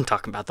I'm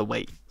talking about the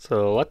weight.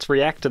 So let's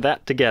react to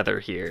that together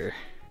here.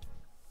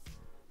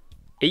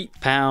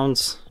 8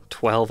 pounds,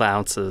 12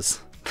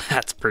 ounces.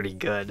 That's pretty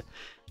good.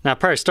 Now, I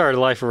probably started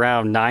life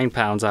around 9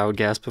 pounds, I would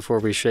guess, before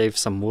we shaved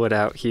some wood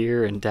out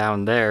here and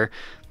down there.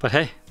 But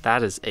hey,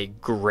 that is a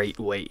great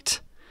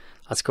weight.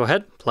 Let's go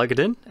ahead, plug it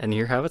in, and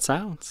hear how it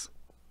sounds.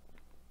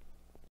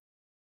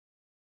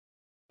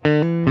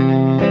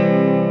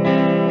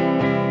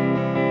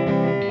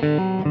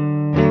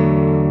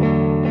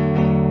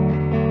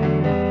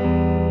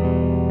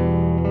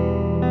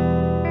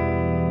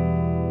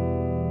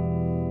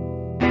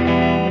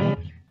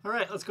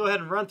 Alright, let's go ahead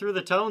and run through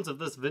the tones of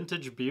this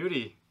vintage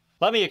beauty.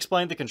 Let me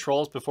explain the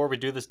controls before we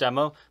do this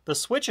demo. The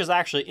switch is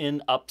actually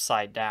in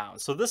upside down.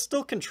 So this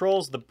still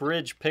controls the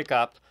bridge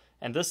pickup,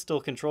 and this still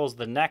controls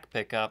the neck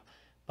pickup,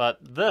 but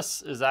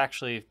this is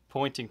actually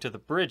pointing to the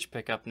bridge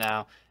pickup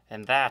now,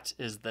 and that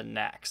is the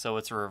neck, so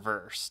it's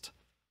reversed.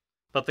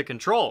 But the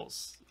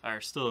controls are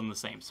still in the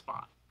same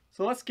spot.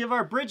 So let's give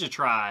our bridge a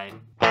try.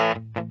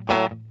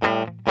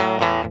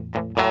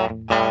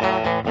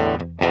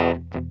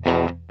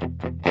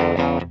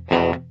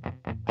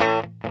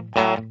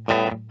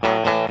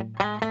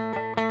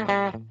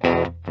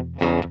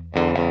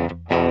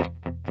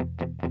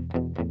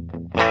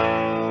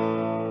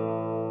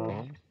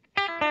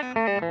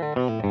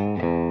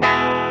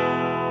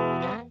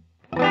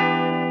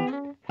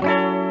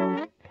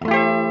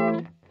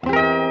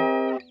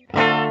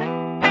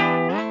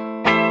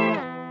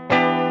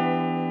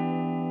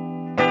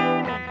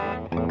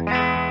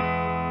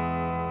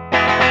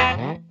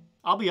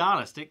 I'll be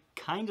honest, it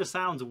kind of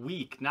sounds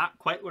weak, not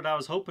quite what I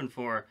was hoping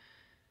for.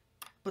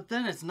 But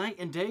then it's night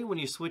and day when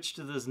you switch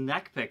to this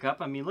neck pickup.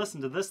 I mean,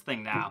 listen to this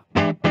thing now.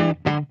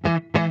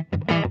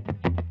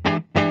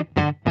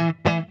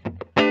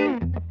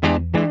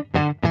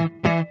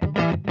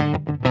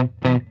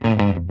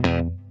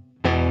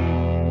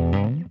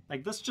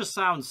 Like, this just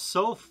sounds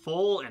so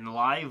full and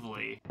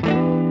lively.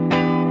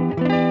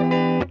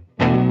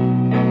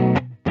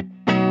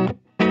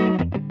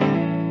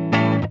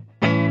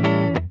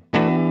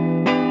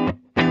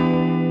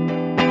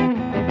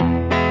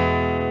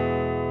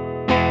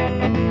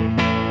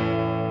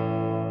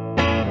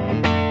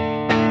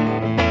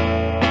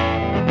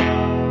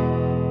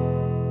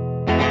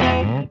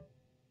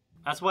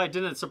 That's why it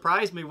didn't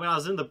surprise me when I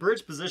was in the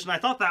bridge position. I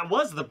thought that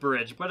was the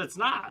bridge, but it's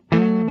not.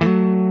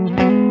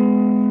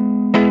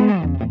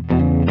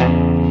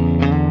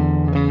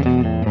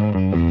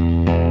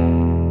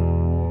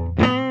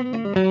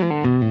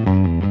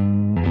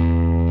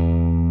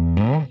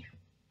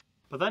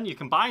 But then you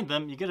combine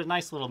them, you get a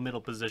nice little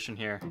middle position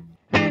here.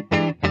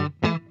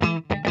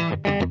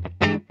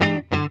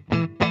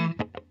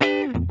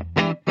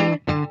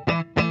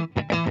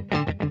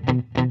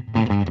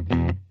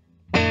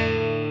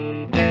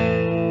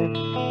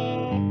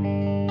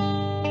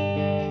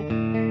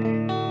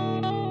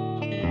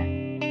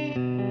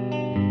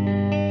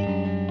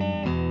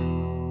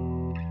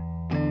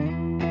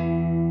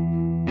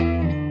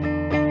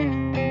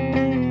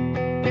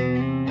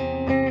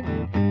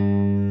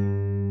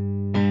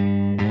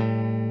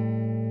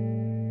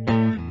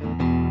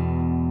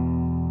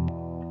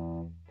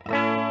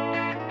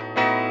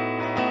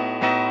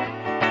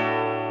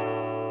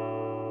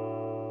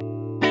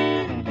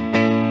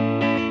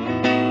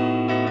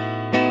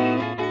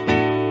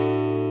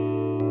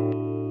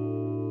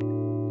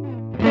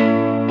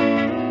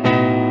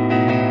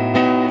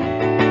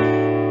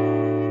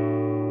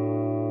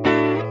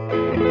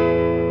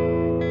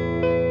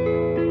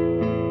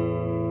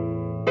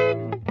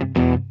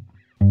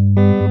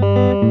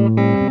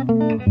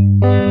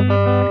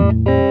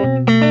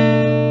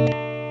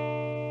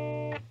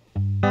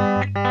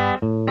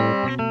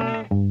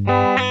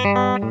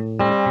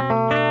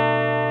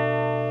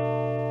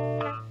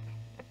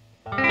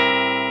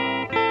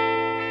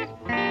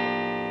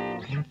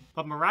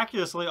 But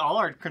miraculously, all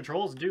our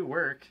controls do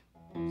work.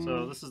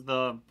 So this is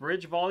the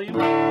bridge volume.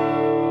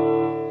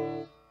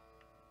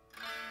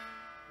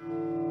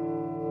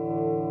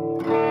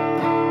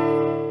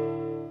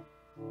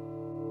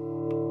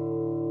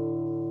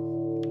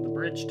 The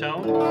bridge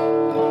tone.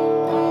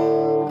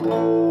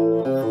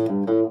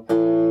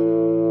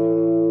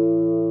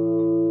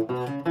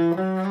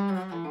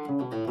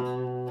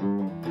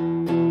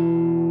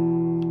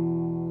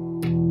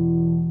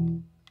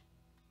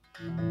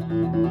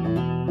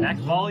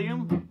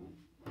 volume.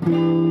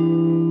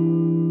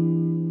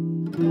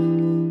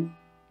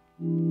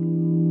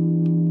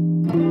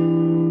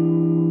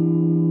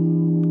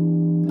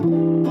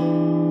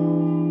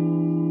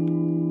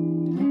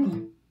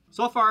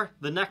 So far,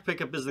 the neck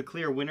pickup is the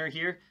clear winner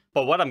here,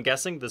 but what I'm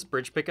guessing this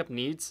bridge pickup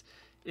needs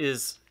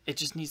is it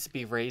just needs to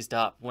be raised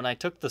up. When I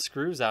took the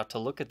screws out to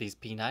look at these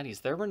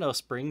P90s, there were no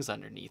springs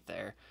underneath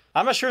there.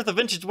 I'm not sure if the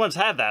vintage ones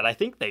had that. I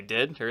think they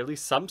did, or at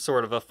least some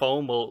sort of a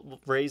foam will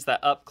raise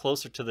that up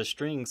closer to the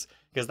strings,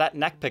 because that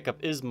neck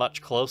pickup is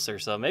much closer,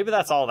 so maybe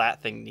that's all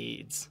that thing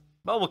needs.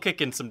 But we'll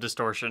kick in some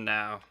distortion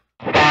now.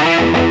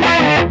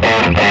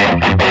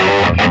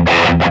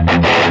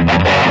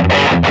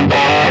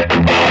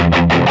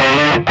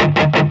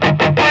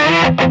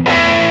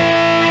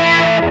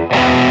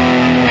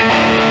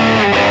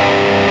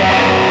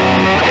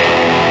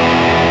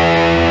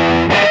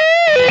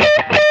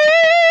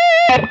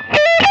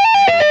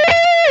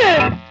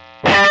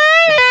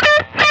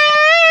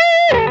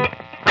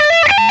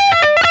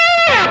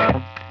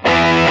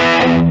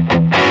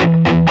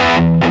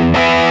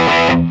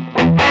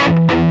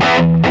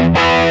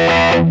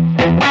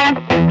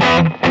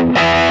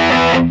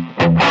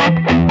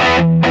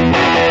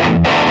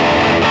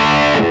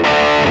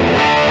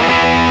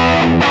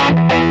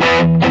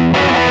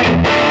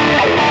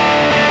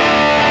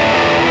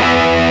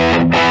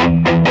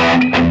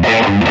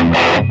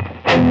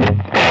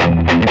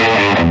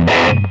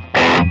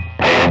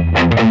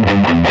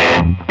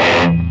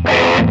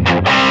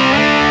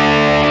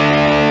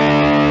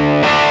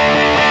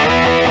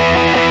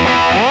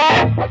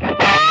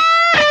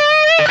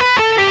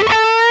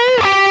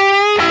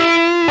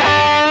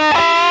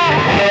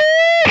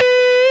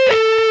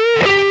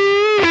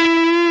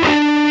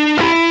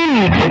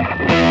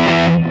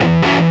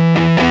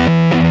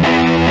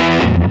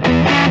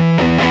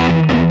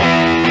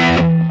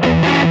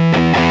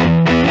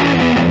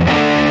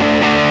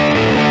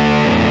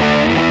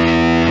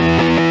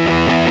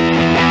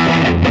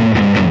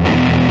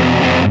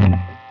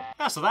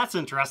 So that's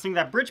interesting.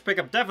 That bridge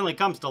pickup definitely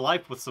comes to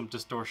life with some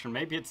distortion.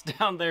 Maybe it's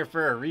down there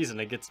for a reason.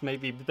 It gets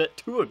maybe a bit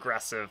too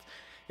aggressive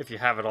if you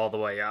have it all the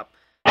way up.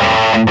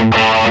 Then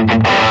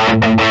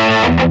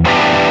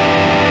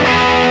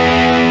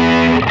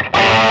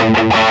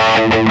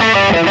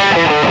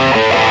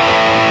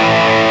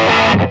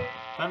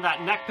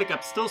that neck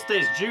pickup still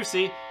stays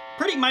juicy.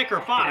 Pretty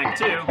microphonic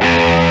too.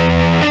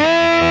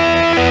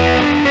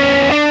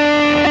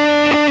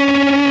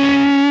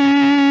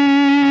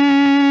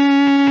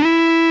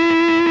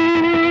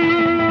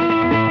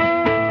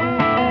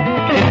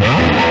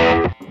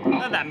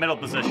 That middle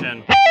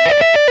position.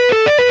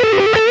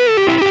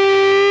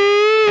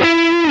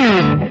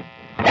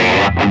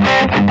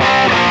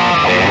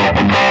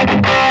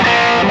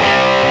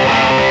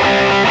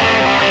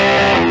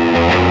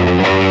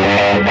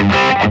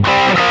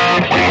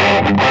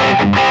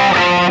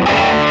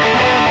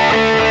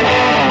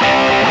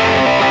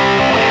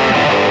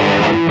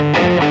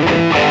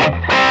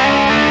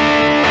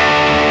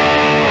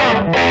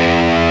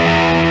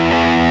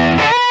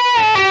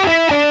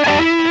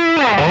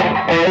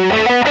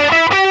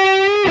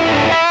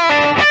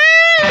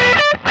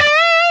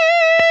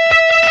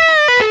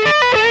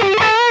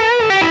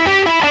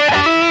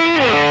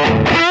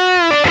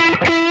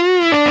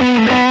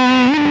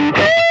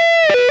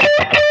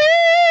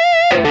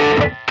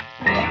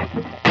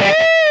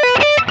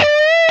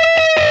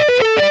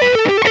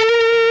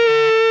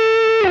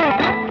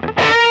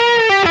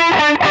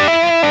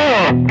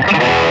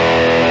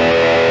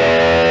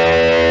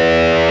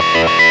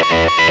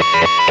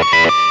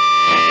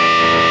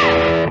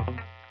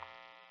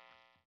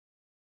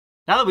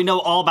 Now that we know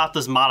all about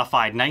this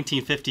modified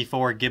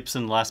 1954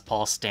 Gibson Les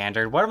Paul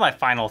Standard, what are my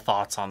final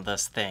thoughts on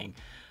this thing?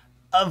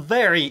 A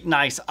very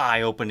nice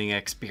eye-opening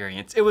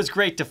experience. It was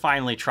great to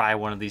finally try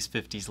one of these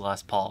 50s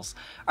Les Pauls.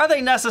 Are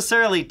they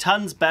necessarily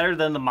tons better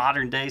than the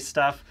modern day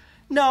stuff?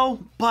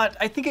 No, but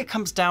I think it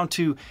comes down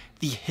to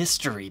the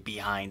history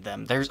behind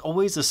them. There's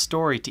always a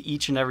story to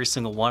each and every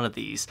single one of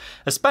these,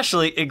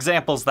 especially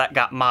examples that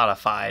got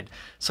modified.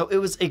 So it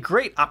was a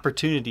great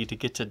opportunity to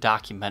get to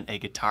document a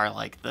guitar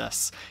like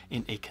this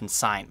in a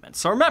consignment.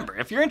 So remember,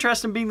 if you're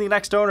interested in being the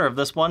next owner of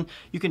this one,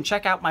 you can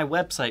check out my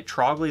website,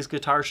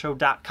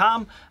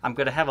 troglysguitarshow.com. I'm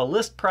going to have a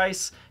list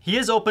price. He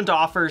is open to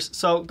offers,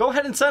 so go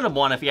ahead and send him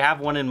one if you have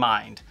one in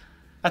mind.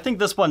 I think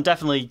this one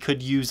definitely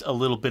could use a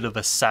little bit of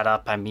a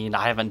setup. I mean,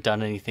 I haven't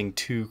done anything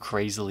too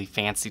crazily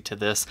fancy to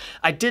this.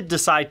 I did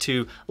decide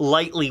to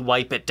lightly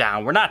wipe it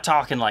down. We're not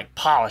talking like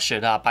polish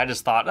it up. I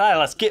just thought,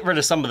 let's get rid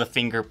of some of the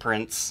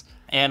fingerprints.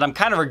 And I'm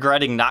kind of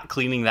regretting not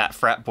cleaning that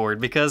fretboard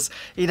because,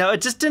 you know,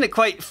 it just didn't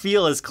quite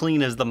feel as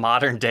clean as the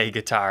modern day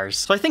guitars.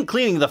 So I think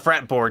cleaning the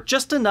fretboard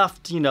just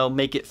enough to, you know,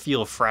 make it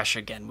feel fresh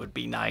again would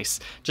be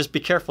nice. Just be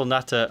careful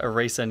not to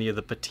erase any of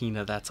the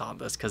patina that's on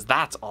this because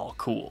that's all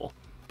cool.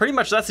 Pretty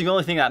much that's the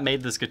only thing that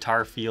made this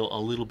guitar feel a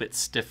little bit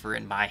stiffer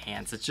in my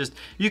hands. It's just,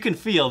 you can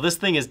feel this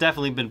thing has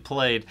definitely been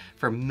played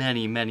for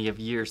many, many of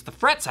years. The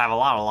frets have a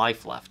lot of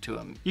life left to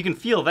them. You can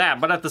feel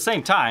that, but at the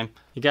same time,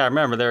 you gotta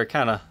remember they're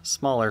kind of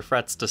smaller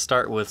frets to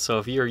start with, so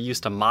if you're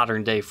used to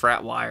modern day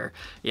fret wire,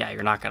 yeah,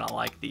 you're not gonna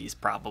like these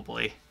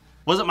probably.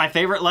 Was it my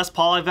favorite Les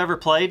Paul I've ever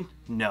played?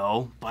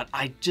 No, but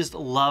I just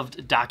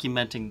loved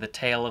documenting the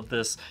tale of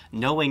this,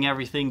 knowing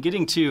everything,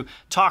 getting to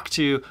talk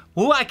to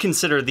who I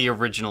consider the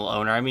original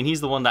owner. I mean, he's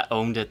the one that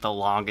owned it the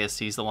longest.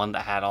 He's the one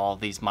that had all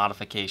these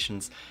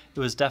modifications. It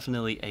was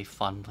definitely a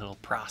fun little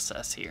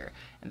process here.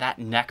 And that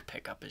neck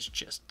pickup is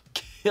just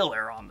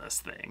killer on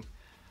this thing.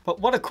 But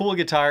what a cool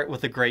guitar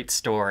with a great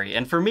story.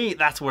 And for me,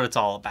 that's what it's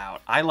all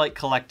about. I like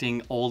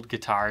collecting old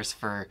guitars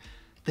for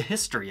the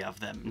history of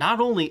them, not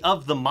only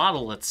of the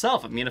model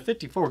itself. I mean, a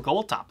 54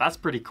 Gold Top, that's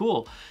pretty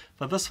cool,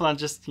 but this one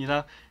just, you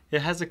know,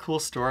 it has a cool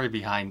story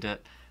behind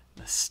it,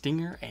 the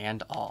stinger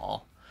and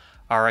all.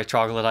 All right,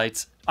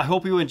 troglodytes, I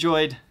hope you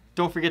enjoyed.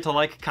 Don't forget to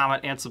like,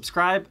 comment, and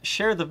subscribe.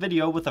 Share the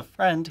video with a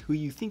friend who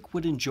you think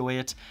would enjoy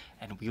it,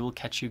 and we will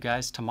catch you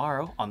guys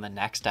tomorrow on the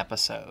next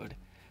episode.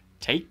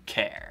 Take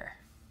care.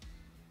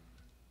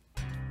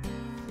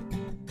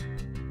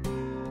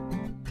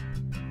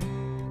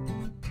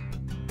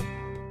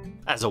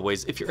 As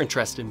always, if you're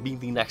interested in being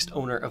the next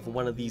owner of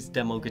one of these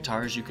demo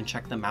guitars, you can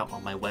check them out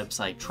on my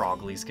website,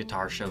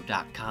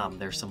 troglysguitarshow.com.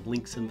 There's some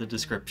links in the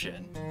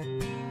description.